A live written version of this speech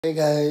Hey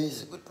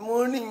guys, good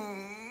morning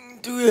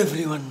to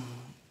everyone.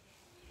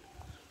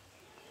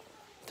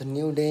 The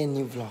new day,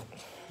 new vlog.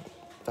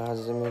 आज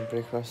चाहिँ मेरो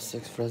breakfast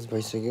express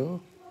भइसक्यो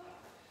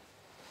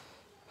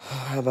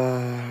अब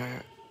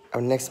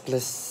next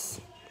place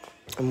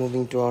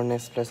moving to our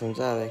next place हुन्छ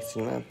अब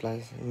एकछिनमा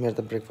प्लस मेरो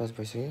त ब्रेकफास्ट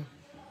भइसक्यो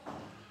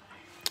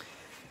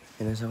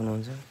हेर्न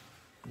सक्नुहुन्छ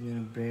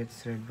मेरो ब्रेड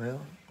स्रेड भयो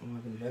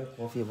भयो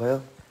कफी भयो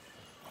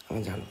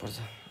अब जानुपर्छ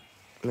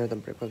मेरो त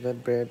ब्रेकफास्ट भयो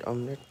ब्रेड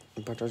अमलेट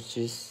बटर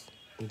चिज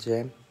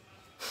ज्याम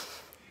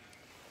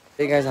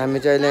गाइस हामी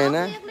चाहिँ अहिले हैन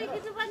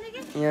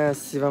यहाँ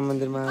शिव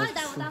मन्दिरमा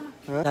छु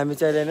हामी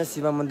चाहिँ अहिले हैन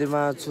शिव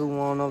मन्दिरमा छु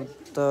वान अफ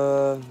द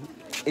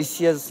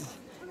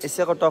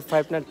एसियाको टप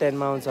 5 न 10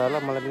 मा आउँछ होला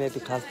मलाई पनि यति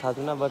खास थाहा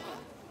छैन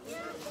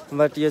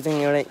बट यो चाहिँ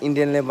एउटा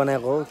इन्डियनले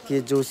बनाएको हो के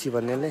जोशी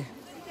भन्नेले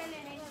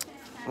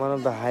वान अफ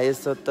द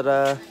हाइएस्ट हो तर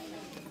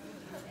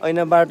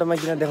ऐना बाटोमा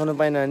किन देखाउनु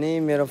पाइन भने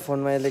मेरो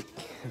फोनमा अहिले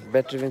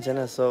ब्याट्री पनि छैन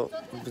सो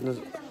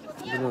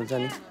बुझ्नुहुन्छ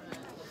नि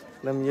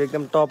एकदम यो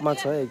एकदम टपमा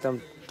छ एकदम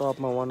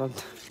टपमा वान अफ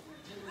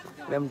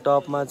एकदम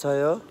टपमा छ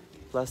यो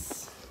प्लस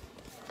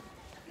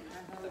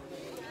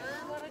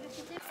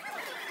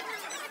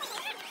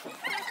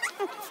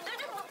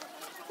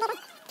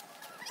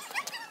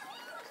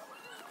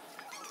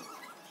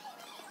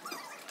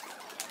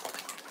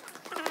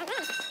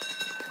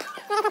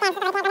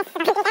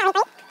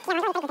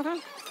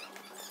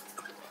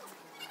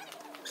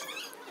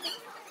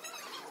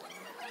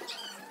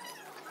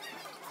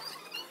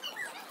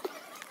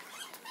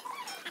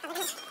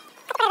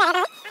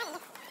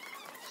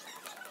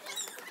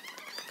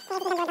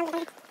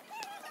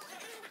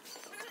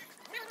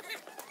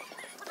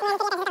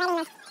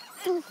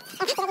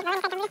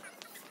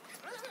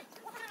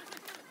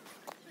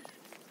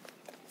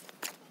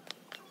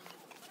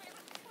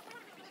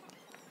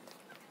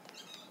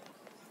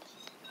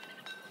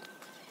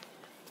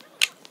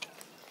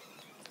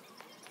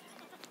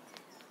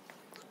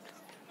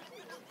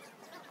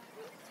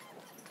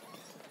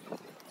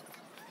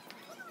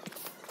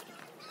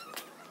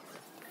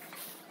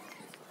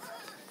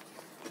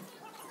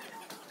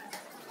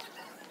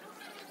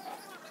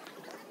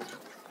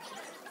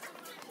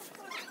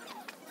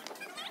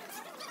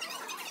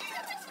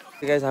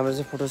गाइस हाम्रो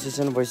चाहिँ फोटो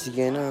सेसन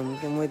भइसक्यो हैन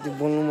म यति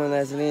बोल्नु मन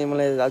लागेको छैन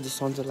मलाई आज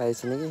सन्चो लागेको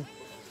छैन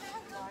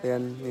कि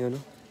यो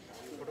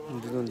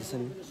बुझ्नुहुँदैछ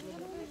नि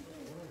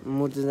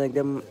मूर्ति चाहिँ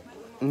एकदम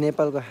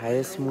नेपालको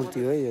हाइएस्ट मूर्ति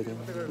हो यो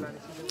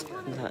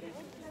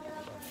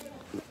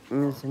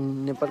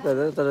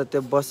नेपालको तर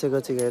त्यो बसेको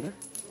चाहिँ हैन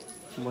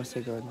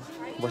बसेको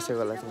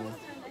होला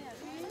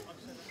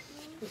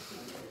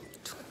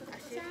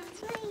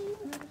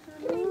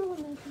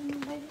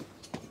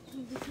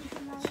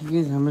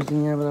चाहिँ हाम्रो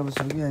चाहिँ यहाँबाट अब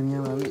सक्यो हामी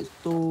अब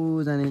यस्तो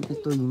जाने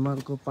यस्तो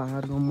हिमालको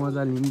पहाडको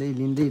मजा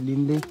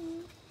लिँदै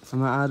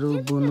हाम्रो आरु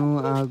बुनु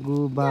आगु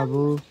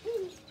बाबु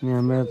अनि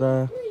हाम्रो यता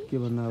के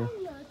भन्नु अब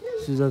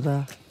सुजाता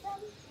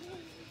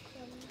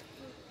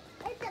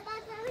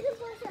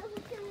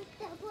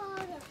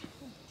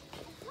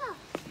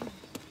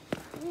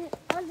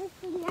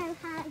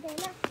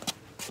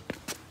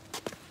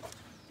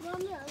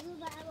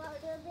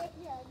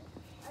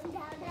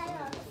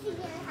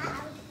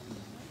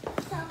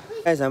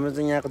गाइस हाम्रो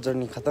चाहिँ यहाँको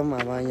जर्नी खतम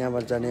अब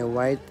यहाँबाट जाने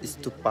व्हाइट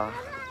स्तूपा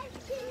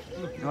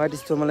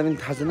मलाई पनि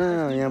थाहा छैन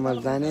यहाँबाट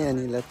जाने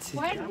अनि लच्छी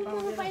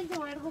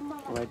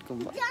व्हाइट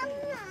गुम्बा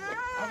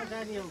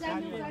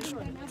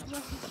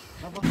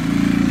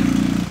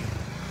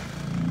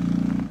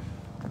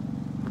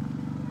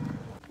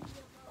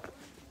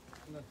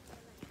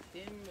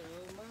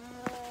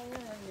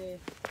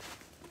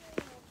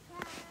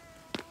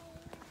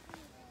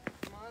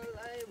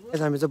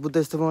हामी चाहिँ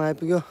बुद्ध स्तूपमा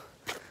आइपुग्यो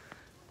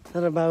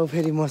तर बाबु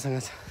फेरि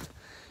मसँग छ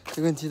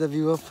you can see the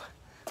view of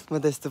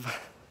Buddha stupa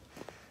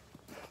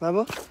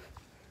बाबु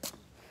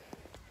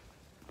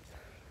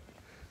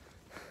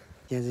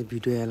यहाँ चाहिँ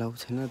भिडियो एलाउ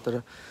छैन तर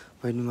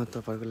पनि म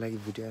तपाईँहरूको लागि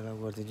भिडियो एलाउ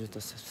गरिदिन्छु त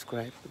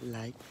सब्सक्राइब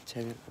लाइक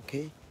च्यानल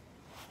ओके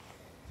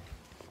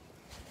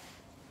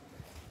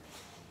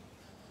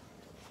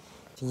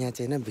यहाँ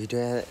चाहिँ होइन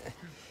भिडियो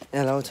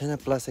एलाउ छैन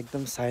प्लस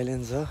एकदम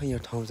साइलेन्स हो यो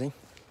ठाउँ चाहिँ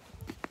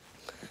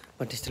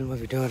बट स्टिल म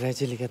भिडियो गरेर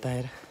चाहिँ लिएर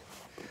आएर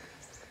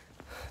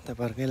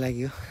तपाईँहरूकै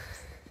लागि हो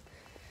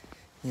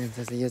यहाँ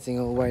चाहिँ यो चाहिँ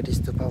व्हाइट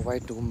स्तूपा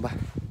व्हाइट गुम्बा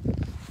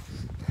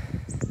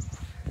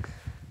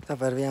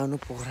तपाईँहरू आउनु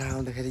पोखरा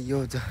आउँदाखेरि यो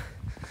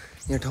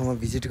ठाउँमा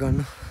भिजिट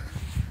गर्नु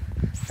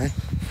है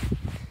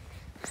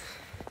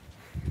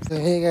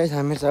हे गाइस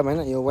हामी चाहिँ अब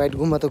होइन यो व्हाइट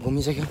गुम्बा त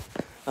घुमिसक्यो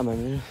अब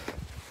हामी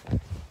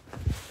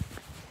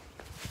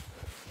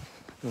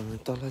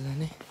तल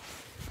जाने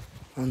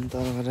अनि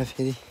तल गएर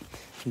फेरि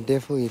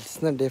डेफो हिल्स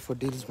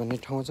भन्ने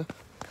ठाउँ छ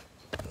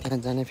त्यहाँ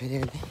जाने फेरि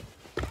अहिले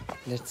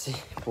लेट्स सी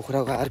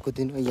पोखराको अर्को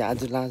दिन हो या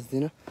आज लास्ट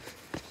दिन हो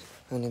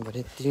अनि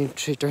भरे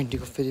 3:20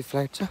 को फेरि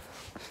फ्लाइट छ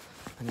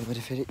अनि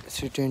भरे फेरि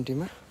 3:20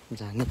 मा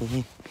जाने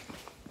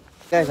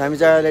गाइस हामी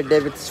चाहिँ अहिले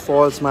डेभिड्स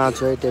फल्समा आएको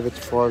छु है डेभिड्स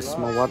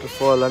फल्समा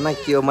वाटरफल होइन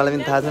के हो मलाई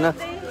पनि थाहा छैन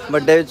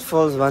बट डेभिड्स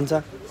फल्स भन्छ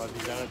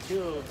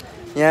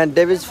यहाँ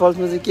डेभिड्स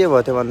फल्समा चाहिँ के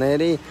भयो थियो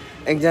भन्दाखेरि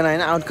एकजना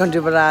होइन आउट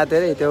कन्ट्रीबाट आएको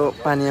थियो अरे त्यो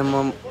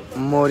पानीमा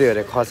मर्यो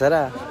अरे खसेर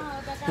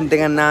अनि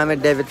त्यहाँ नाम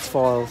David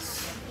falls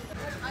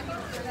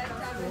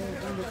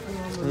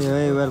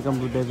Hey, welcome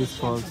to Davis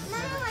Falls.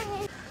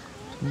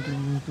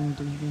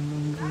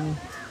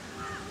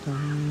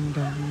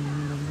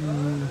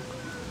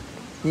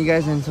 You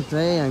guys हेर्न सक्छ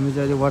है हामी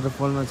चाहिँ अहिले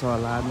वाटरफलमा छ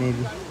होला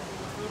मेबी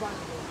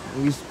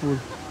विस पुल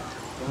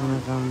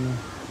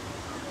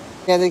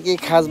यहाँ चाहिँ केही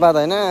खास बात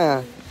होइन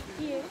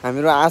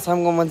हाम्रो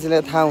आसामको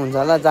मान्छेले थाहा हुन्छ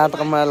होला जहाँ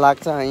तक मलाई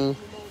लाग्छ यहीँ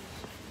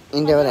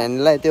इन्डियाबाट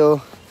हामीलाई त्यो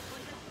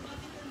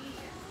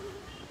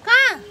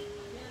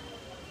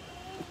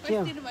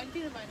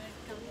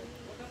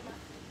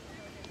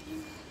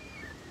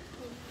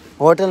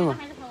होटलमा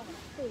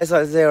यसो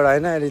चाहिँ एउटा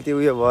होइन अहिले त्यो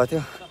उयो भएको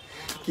थियो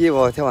के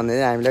भएको थियो भन्दा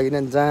चाहिँ हामीलाई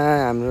किन जहाँ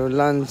हाम्रो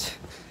लन्च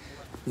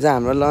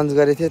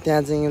गरेको थियो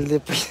त्यहाँ चाहिँ उसले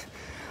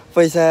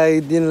पैसा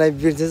दिनलाई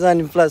बिर्सेछ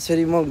अनि प्लस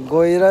फेरि म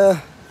गएर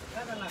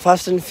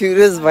फास्ट एन्ड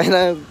फ्युरियस भएर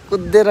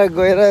कुदेर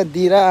गएर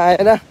दिएर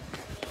आएर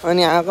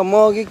अनि आएको म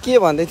अघि के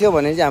भन्दै थियो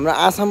भने चाहिँ हाम्रो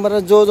आसामबाट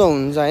जो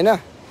हुन्छ होइन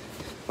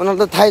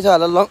उनीहरूलाई त थाहै छ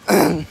होला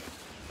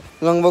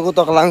लङबको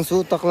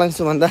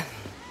तक्लाङ्सु भन्दा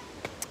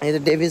यो त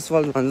डेभिस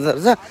फल भन्छ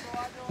रहेछ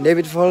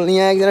डेभिड फल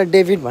यहाँ एकजना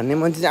डेभिड भन्ने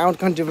मान्छे चाहिँ आउट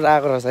कन्ट्रीबाट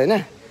आएको रहेछ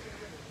होइन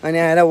अनि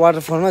आएर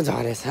वाटरफलमा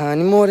झरेछ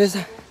अनि मरेछ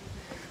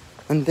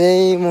अनि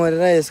त्यही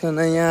मरेर यसको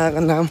यहाँको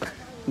नाम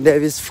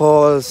डेभिस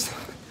फल्स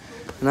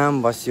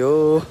नाम बस्यो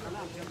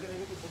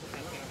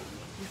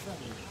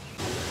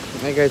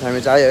गाइस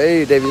हामी चाहिँ आयो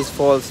है डेभिस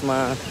फल्समा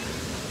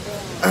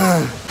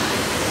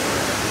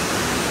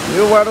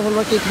यो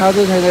वाटरफलमा केही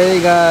खाँदै छैन है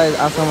गाइस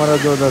आसामबाट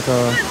जोड्दा छ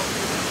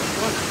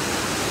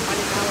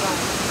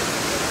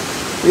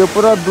यो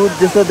पुरा दुध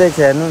जस्तो देख्छ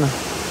हेर्नु न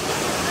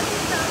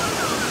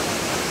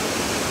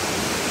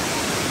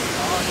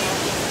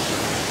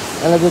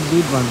यसलाई चाहिँ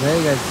दुध भन्छ है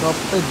गाइस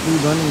सबै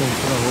दुध हो नि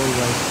पुरा हो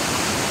गाइस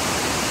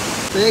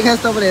त्यही गाइस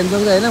तपाईँले हेर्नु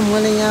सक्छ होइन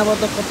मैले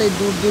यहाँबाट कतै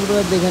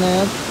दूरबाट देखेन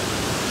यार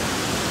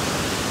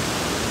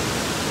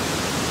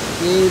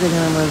केही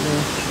देखेन मैले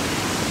चाहिँ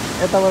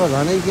यताबाट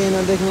झनै केही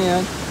नदेख्ने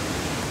यार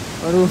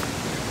अरू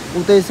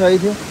उतै सही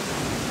थियो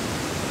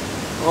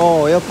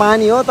यो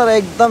पानी हो तर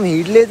एकदम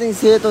हिटले चाहिँ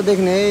सेतो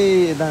देख्ने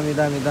है दामी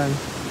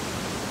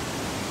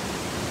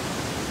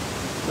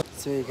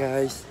सही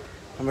गाइस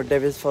हाम्रो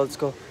डेभिस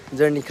फल्सको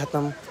जर्नी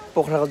खत्म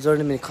पोखराको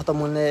जर्नी पनि खत्म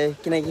हुने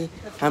किनकि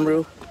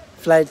हाम्रो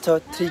फ्लाइट छ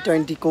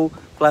 3:20 को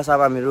प्लस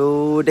अब हामीहरू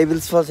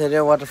डेभिस फल्स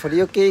हेरेर वाटरफल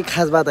यो केही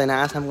खास बात होइन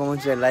आसामको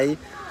मान्छेहरूलाई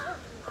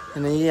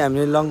अनि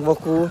हामीले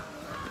लङबकु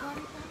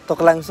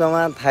तक्लाङसम्म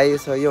थाहै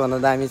छ योभन्दा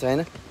दामी छ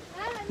होइन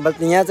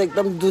बट यहाँ चाहिँ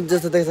एकदम दुध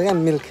जस्तो देख्छ क्या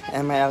milk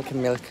MILK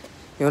milk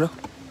you know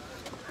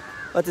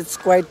but it's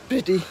quite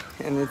pretty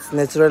and it's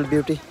natural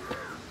beauty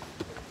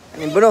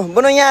अनि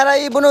बुनु यहाँ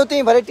आएर बुनु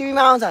तिमी भरे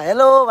टिभीमा आउँछ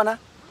हेलो भन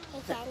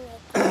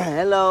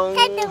हेलो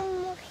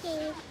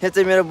यो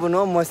चाहिँ मेरो बुनु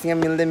हो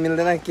मसँग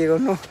मिल्दैन के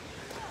गर्नु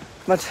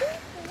but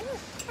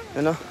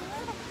you know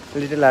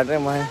little heart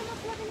म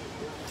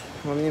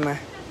मम्मीमा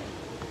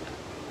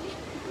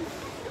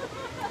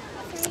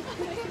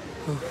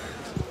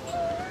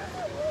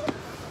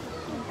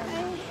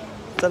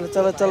चलो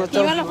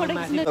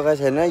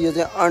छैन यो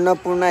चाहिँ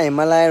अन्नपूर्ण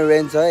हिमालय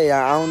रेन्ज है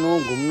यहाँ आउनु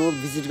घुम्नु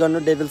भिजिट गर्नु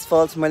डेभिल्स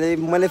फल्स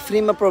मैले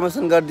फ्रीमा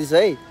प्रमोसन गर्दैछु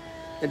है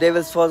यो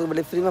डेभिल्स फल्स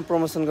मैले फ्रीमा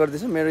प्रमोसन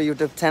गर्दैछु मेरो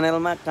युट्युब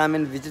च्यानलमा come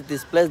and visit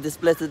this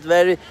place is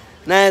very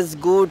nice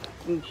good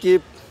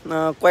keep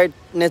quite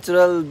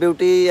natural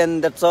beauty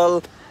and that's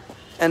all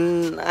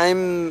and I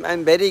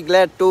am very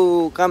glad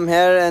to come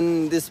here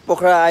and this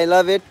Pokhara I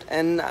love it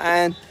and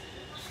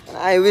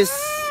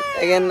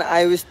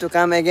I wish to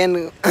come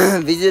again,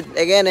 visit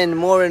again and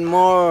more.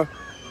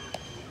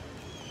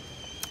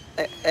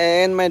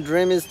 And my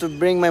dream is to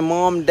bring my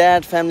mom,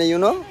 dad, family, you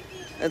know.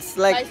 It's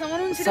like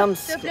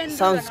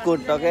sounds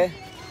good, okay?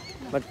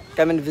 But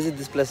come and visit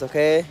this place,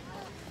 okay?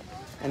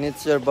 And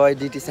it's your boy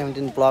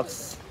DT17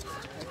 Vlogs.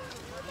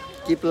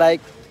 Keep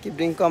like, keep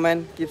doing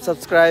comment, keep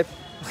subscribe,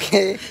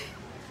 okay?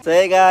 So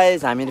hey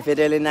guys, हामी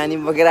फेरि अहिले नानी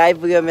बोकेर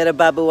आइपुग्यो मेरो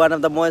बाबु one of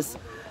the most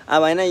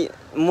अब होइन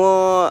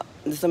म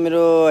जस्तो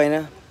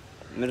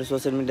मेरो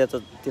सोसियल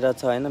मिडियातिर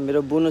छ होइन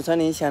मेरो बुनु छ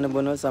नि सानो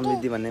बुनु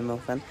समृद्धि भन्ने म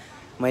फ्यान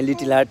मै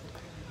लिटिल हार्ट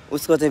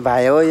उसको चाहिँ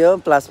भाइ हो यो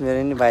प्लस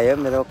मेरो नि भाइ हो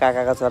मेरो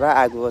काकाको छोरा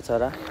आगुको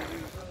छोरा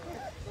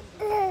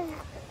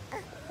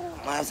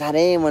मलाई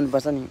साह्रै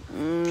मनपर्छ नि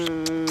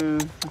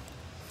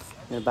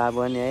मेरो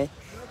बाबु हो नि है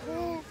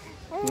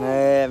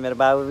मेरो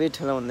बाबु पनि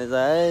ठुलो हुँदैछ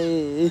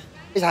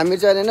है हामी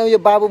चाहिँ होइन यो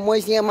बाबु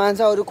मैसँग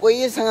मान्छ अरू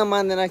कोहीसँग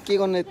मान्दैन के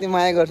गर्नु यति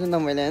माया गर्छु नि त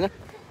मैले होइन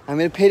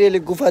हामीले फेरि अहिले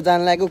गुफा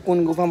जान लागेको कुन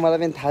गुफा मलाई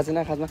पनि थाहा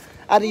छैन खासमा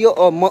अरे यो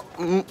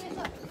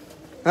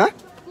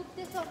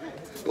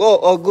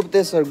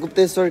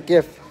गुप्तेश्वर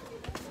केफ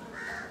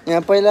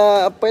यहाँ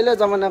पहिला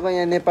जमानाको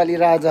यहाँ नेपाली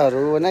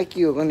राजाहरू होइन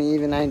के हो नि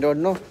इभन आई डोन्ट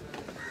नो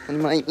अनि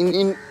मलाई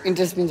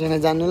इन्ट्रेस्ट पनि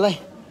छैन जान्नुलाई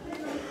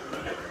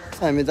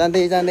हामी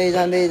जाँदै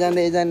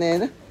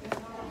होइन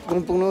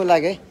पुग्नु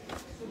लाग्यो है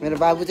मेरो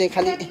बाबु चाहिँ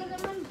खालि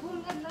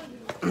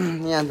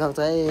यहाँ जान्छ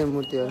है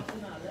मूर्तिहरू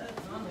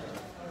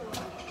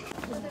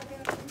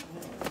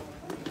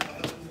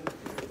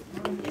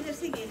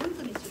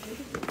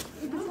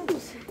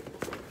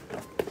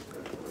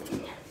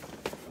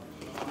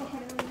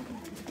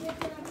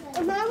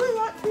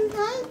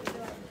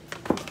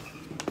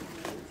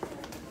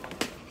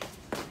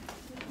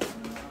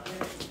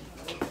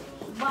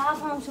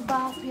बाफ आउँछ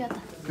बाफ या त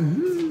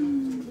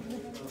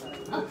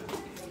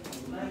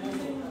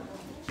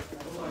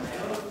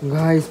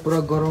गाइस पुरा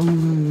गरम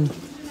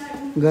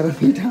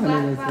मिठा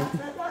आउने रहेछ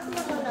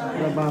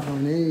पुरा बाफ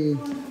आउने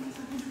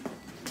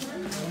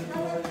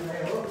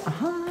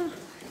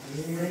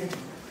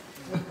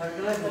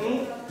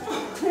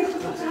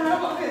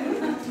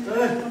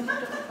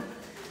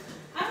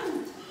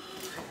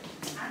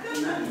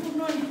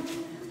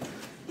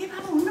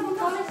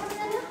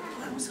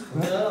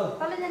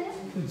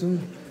जाउँ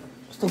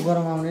कस्तो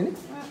गरम आउने नि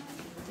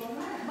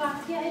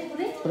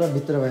पुरा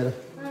भित्र भएर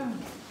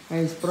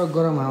पुरा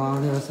गरम हावा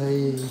आउने रहेछ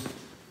है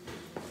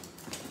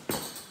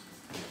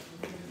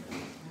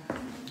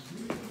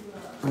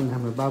अनि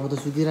हाम्रो बाबु त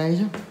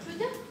सुतिरहेछ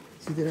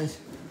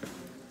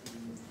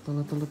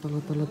तल तल तल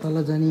तल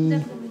तल जाने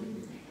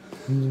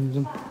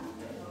जाउँ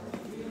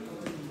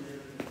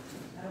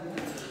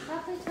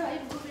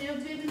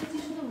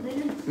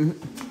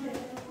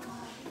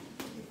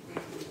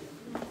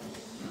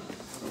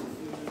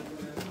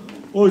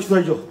오,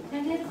 기다리죠.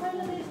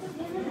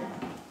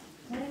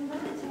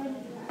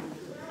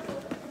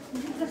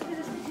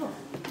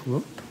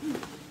 뭐?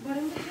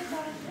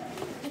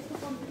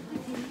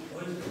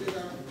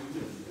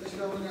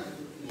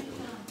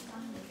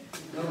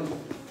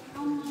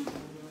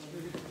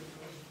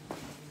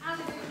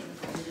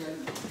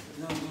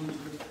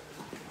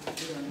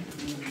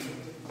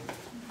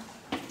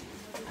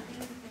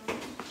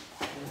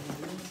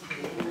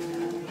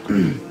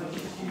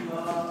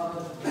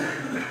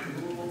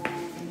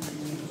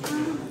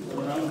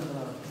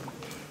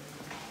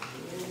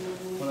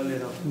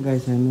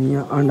 गाइस हामी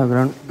यहाँ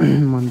अन्डरग्राउन्ड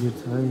मन्दिर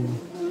छ है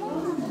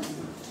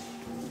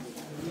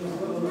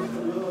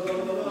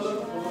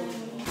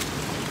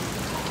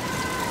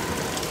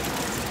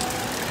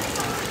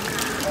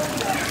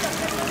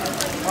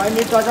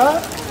अनि त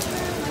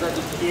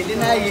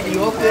हेर्दैन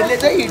हिडियो फेरि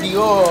चाहिँ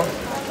हिडियो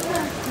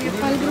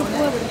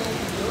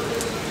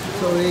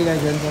सबै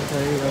गाइस हेर्न सक्छ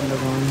है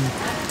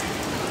अन्डरग्राउन्ड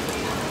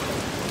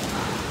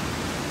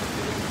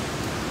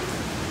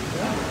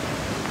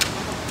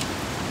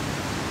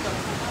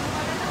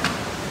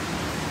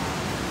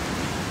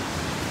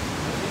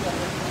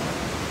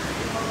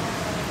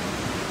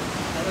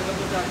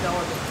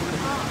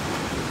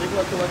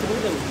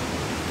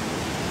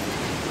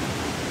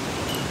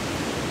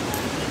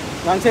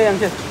양채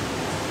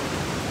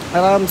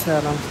आराम से ए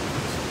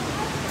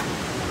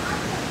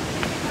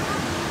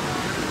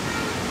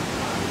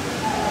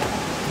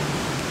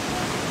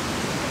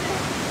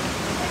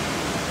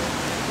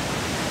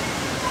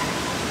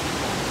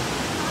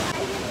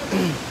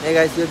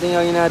गाइस यो चाहिँ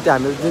अघि त्यो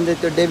हामीले जुन चाहिँ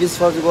त्यो डेभिस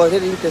फल्स गएको थियो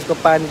नि त्यसको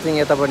पानी चाहिँ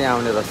यता पनि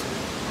आउने रहेछ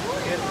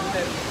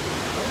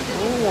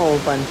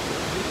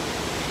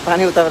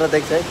पानी उताबाट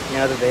देख्छ है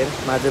यहाँ त धेरै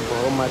माझे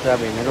भएको मात्रा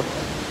अब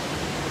हिँडेको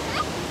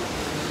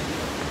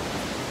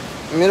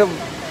मेरो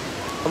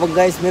अब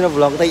गाइस मेरो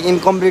भ्लग त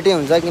इन्कम्प्लिटै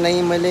हुन्छ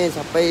किनकि मैले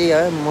सबै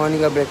है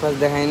मर्निङको ब्रेकफास्ट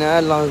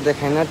देखाइनँ लन्च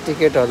देखाइनँ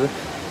टिकटहरू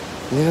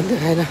लिएर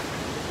देखाइनँ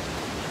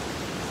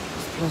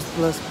plus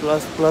plus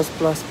plus plus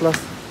plus plus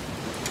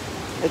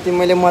यति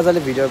मैले मजाले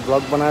भिडियो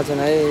भ्लग बनाएको छैन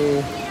है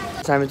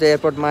हामी चाहिँ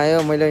एयरपोर्टमा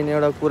आयो मैले अहिले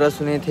एउटा कुरा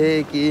सुनेको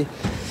थिएँ कि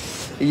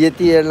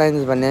यति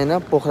एयरलाइन्स भन्ने होइन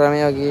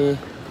पोखरामै अघि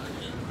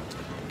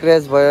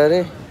क्र्यास भयो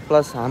अरे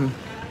प्लस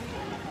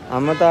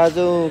हाम्रो त आज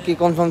के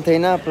कन्फर्म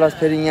थिएन प्लस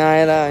फेरि यहाँ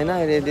आएर होइन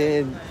अहिले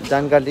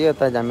जानकारी दियो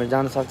त हामी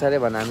जान सक्छ अरे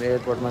भनेर हामी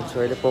एयरपोर्टमा छु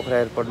अहिले पोखरा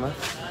एयरपोर्टमा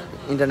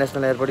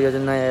इन्टरनेसनल एयरपोर्ट यो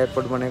चाहिँ नयाँ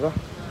एयरपोर्ट बनेको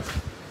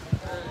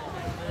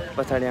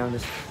पछाडि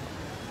आउँदैछ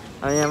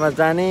अनि यहाँबाट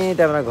जाने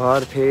त्यहाँबाट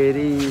घर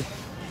फेरि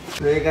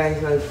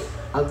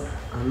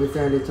हामी चाहिँ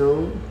अहिले छौँ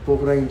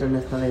पोखरा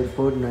इन्टरनेसनल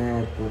एयरपोर्ट नयाँ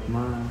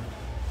एयरपोर्टमा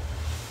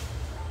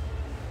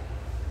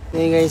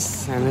त्यही गाइस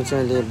हामी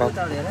चाहिँ अहिले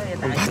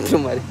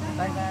बाथरुम अरे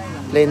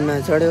प्लेनमा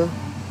चढ्यो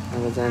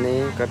अब जाने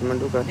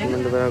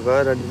काठमाडौँबाट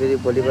घर अनि फेरि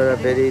भोलिबाट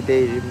फेरि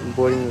त्यही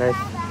बोरिङ लाइफ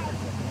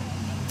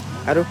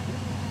अरू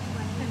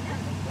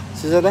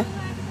सुजाता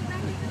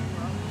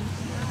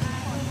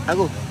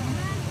आगो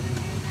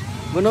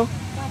बुनो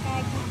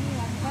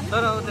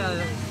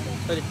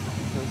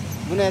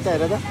बुनो यता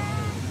हेर त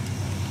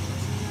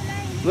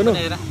बुनो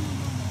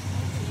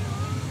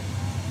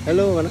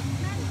हेलो भन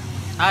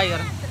हाई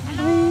गर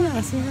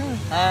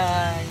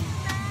हाई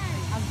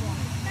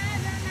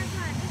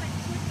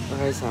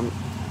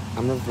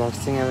हाम्रो भ्लग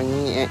चाहिँ अब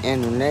यहीँ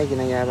एन्ड हुने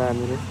किनकि अब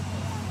हामीले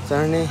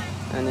चढ्ने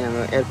अनि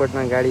हाम्रो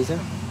एयरपोर्टमा गाडी छ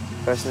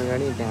पर्सनल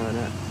गाडी त्यहाँबाट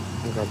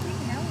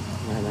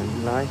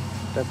ल है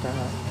टाटा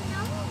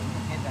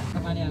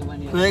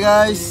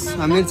गाइस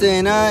हामी चाहिँ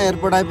होइन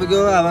एयरपोर्ट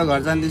आइपुग्यो अब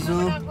घर जाँदैछु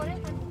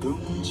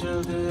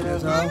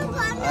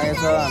आएछ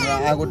हाम्रो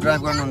आगो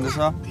ड्राइभ गर्नुहुँदैछ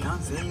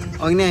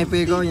अघि नै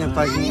आइपुगेको यहाँ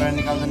पार्किङबाट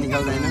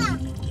निकाल्दैन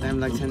टाइम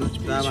लाग्छ नि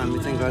र अब हामी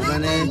चाहिँ घर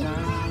जाने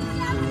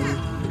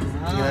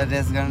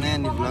रेस्ट गर्ने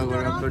अनि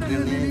भ्लगहरू अपलोड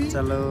गर्ने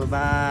चलो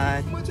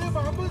बाई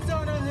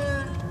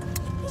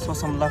सो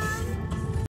सम लभ